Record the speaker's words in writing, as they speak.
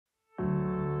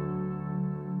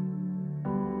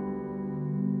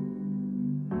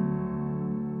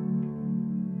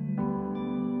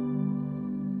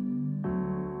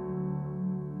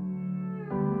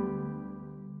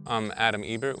I'm Adam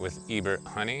Ebert with Ebert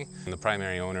Honey. I'm the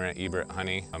primary owner at Ebert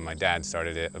Honey. My dad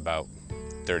started it about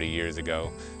 30 years ago.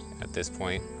 At this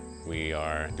point, we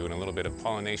are doing a little bit of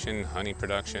pollination, honey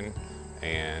production,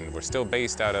 and we're still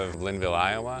based out of Linville,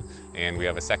 Iowa, and we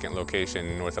have a second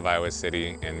location north of Iowa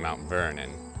City in Mount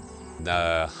Vernon.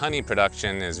 The honey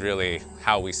production is really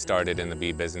how we started in the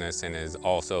bee business and is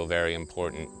also very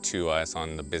important to us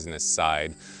on the business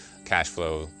side, cash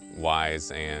flow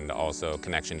wise, and also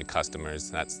connection to customers.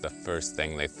 That's the first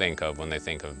thing they think of when they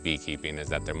think of beekeeping, is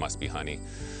that there must be honey.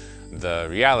 The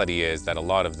reality is that a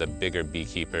lot of the bigger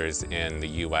beekeepers in the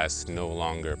US no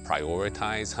longer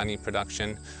prioritize honey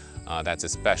production. That's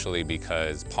especially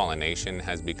because pollination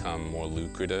has become more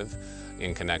lucrative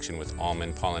in connection with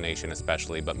almond pollination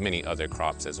especially, but many other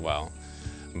crops as well.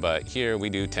 But here we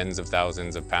do tens of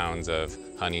thousands of pounds of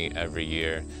honey every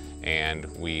year, and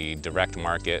we direct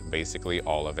market basically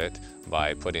all of it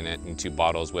by putting it into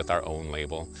bottles with our own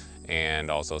label and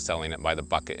also selling it by the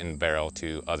bucket and barrel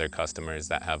to other customers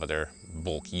that have other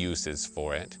bulk uses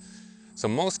for it. So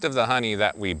most of the honey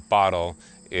that we bottle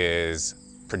is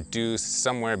produced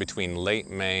somewhere between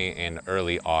late May and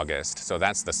early August. So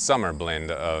that's the summer blend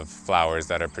of flowers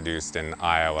that are produced in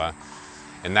Iowa.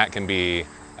 And that can be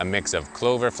a mix of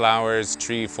clover flowers,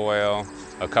 trefoil,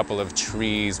 a couple of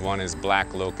trees. One is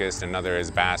black locust, another is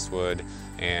basswood,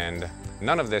 and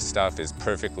none of this stuff is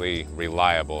perfectly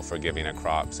reliable for giving a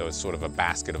crop, so it's sort of a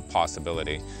basket of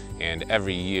possibility. And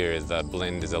every year the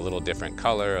blend is a little different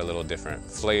color, a little different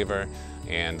flavor,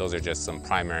 and those are just some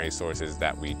primary sources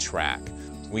that we track.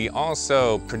 We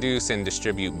also produce and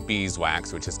distribute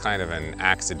beeswax, which is kind of an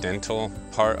accidental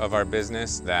part of our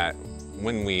business, that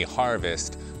when we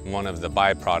harvest, one of the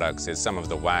byproducts is some of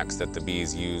the wax that the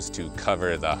bees use to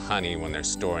cover the honey when they're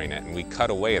storing it. And we cut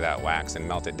away that wax and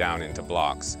melt it down into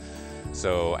blocks.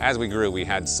 So as we grew, we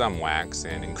had some wax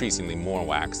and increasingly more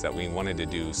wax that we wanted to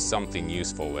do something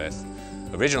useful with.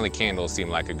 Originally, candles seemed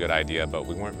like a good idea, but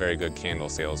we weren't very good candle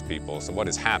salespeople. So what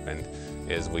has happened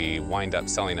is we wind up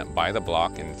selling it by the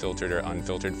block in filtered or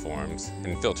unfiltered forms.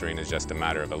 And filtering is just a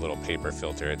matter of a little paper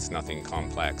filter. It's nothing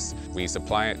complex. We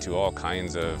supply it to all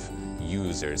kinds of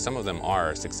users. Some of them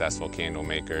are successful candle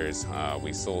makers.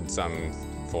 We sold some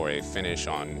for a finish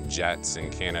on jets in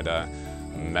Canada.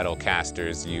 Metal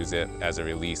casters use it as a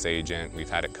release agent. We've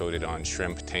had it coated on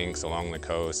shrimp tanks along the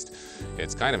coast.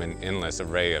 It's kind of an endless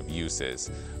array of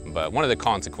uses. But one of the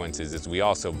consequences is we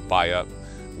also buy up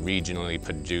regionally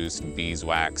produced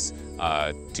beeswax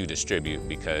to distribute,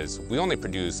 because we only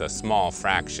produce a small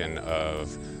fraction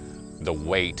of the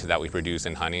weight that we produce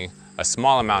in honey. A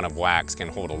small amount of wax can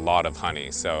hold a lot of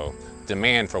honey, so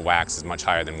demand for wax is much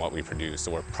higher than what we produce.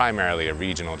 So we're primarily a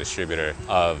regional distributor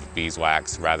of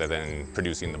beeswax rather than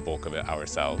producing the bulk of it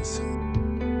ourselves.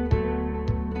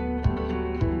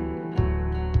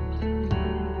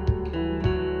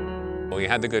 We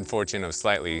had the good fortune of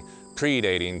slightly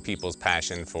predating people's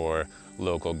passion for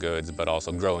local goods, but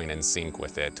also growing in sync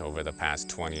with it over the past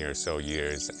 20 or so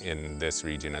years in this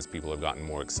region, as people have gotten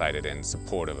more excited and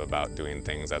supportive about doing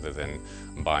things other than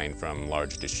buying from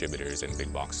large distributors and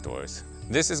big box stores.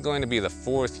 This is going to be the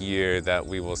 4th year that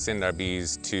we will send our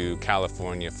bees to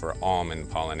California for almond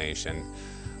pollination.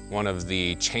 One of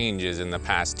the changes in the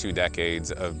past 2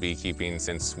 decades of beekeeping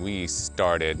since we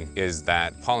started is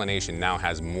that pollination now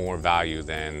has more value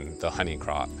than the honey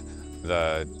crop.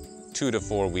 The 2 to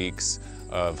 4 weeks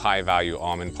of high-value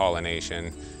almond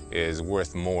pollination is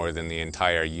worth more than the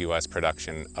entire US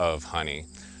production of honey.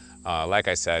 Like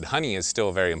I said, honey is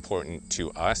still very important to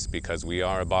us because we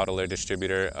are a bottler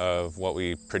distributor of what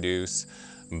we produce,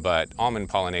 but almond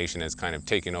pollination has kind of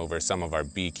taken over some of our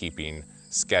beekeeping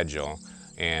schedule.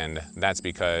 And that's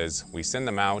because we send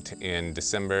them out in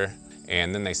December,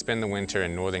 and then they spend the winter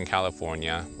in Northern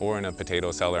California or in a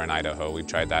potato cellar in Idaho. We've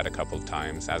tried that a couple of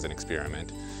times as an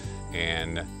experiment.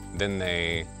 And then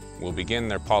they will begin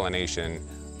their pollination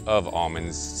of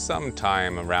almonds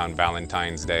sometime around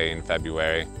Valentine's Day in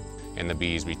February, and the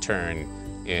bees return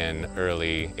in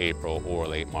early April or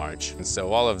late March. And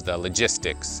so all of the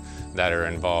logistics that are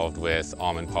involved with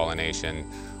almond pollination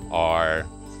are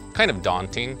kind of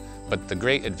daunting, but the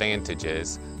great advantage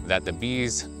is that the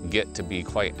bees get to be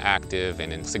quite active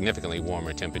and in significantly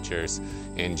warmer temperatures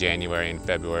in January and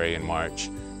February and March.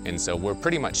 And so we're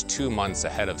pretty much 2 months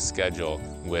ahead of schedule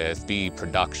with bee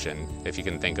production, if you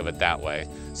can think of it that way,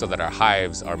 so that our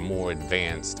hives are more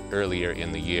advanced earlier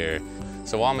in the year.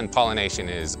 So almond pollination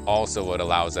is also what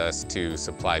allows us to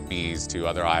supply bees to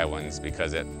other Iowans,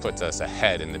 because it puts us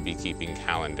ahead in the beekeeping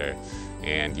calendar.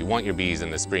 And you want your bees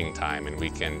in the springtime, and we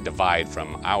can divide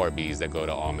from our bees that go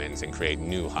to almonds and create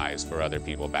new hives for other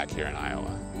people back here in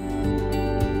Iowa.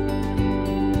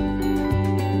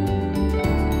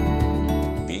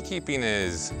 Beekeeping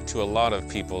is, to a lot of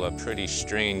people, a pretty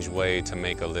strange way to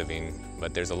make a living,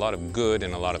 but there's a lot of good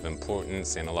and a lot of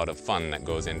importance and a lot of fun that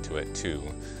goes into it too.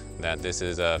 That this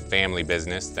is a family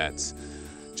business that's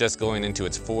just going into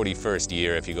its 41st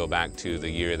year if you go back to the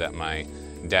year that my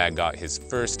dad got his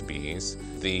first bees.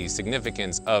 The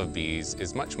significance of bees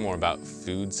is much more about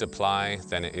food supply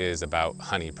than it is about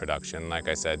honey production. Like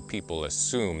I said, people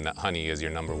assume that honey is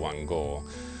your #1 goal,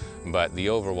 but the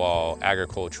overall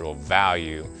agricultural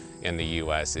value in the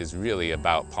US is really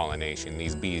about pollination.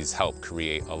 These bees help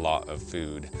create a lot of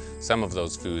food. Some of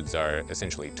those foods are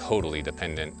essentially totally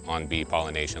dependent on bee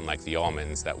pollination, like the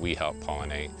almonds that we help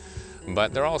pollinate.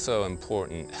 But they're also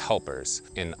important helpers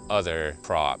in other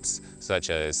crops,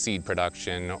 such as seed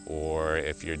production, or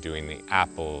if you're doing the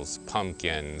apples,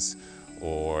 pumpkins,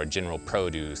 or general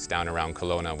produce. Down around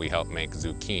Kelowna, we help make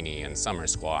zucchini and summer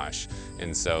squash.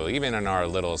 And so even in our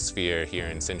little sphere here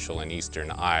in central and eastern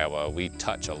Iowa, we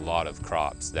touch a lot of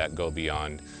crops that go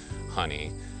beyond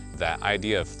honey. That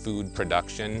idea of food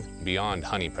production, beyond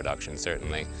honey production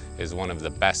certainly, is one of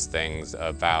the best things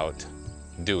about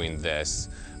doing this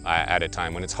at a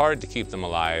time when it's hard to keep them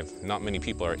alive. Not many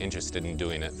people are interested in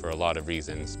doing it for a lot of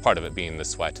reasons, part of it being the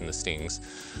sweat and the stings.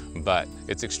 But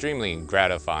it's extremely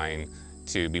gratifying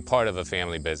to be part of a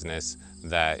family business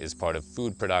that is part of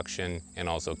food production and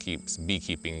also keeps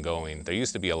beekeeping going. There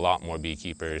used to be a lot more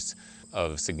beekeepers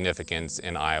of significance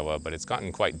in Iowa, but it's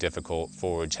gotten quite difficult.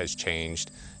 Forage has changed,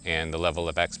 and the level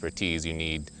of expertise you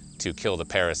need to kill the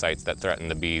parasites that threaten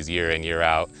the bees year in, year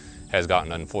out has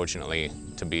gotten, unfortunately,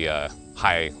 to be a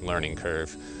high learning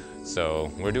curve.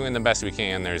 So we're doing the best we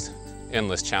can. There's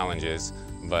endless challenges,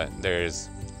 but there's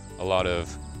a lot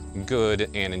of good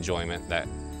and enjoyment that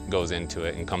goes into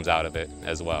it and comes out of it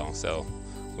as well. So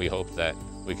we hope that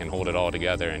we can hold it all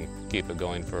together and keep it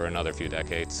going for another few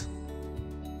decades.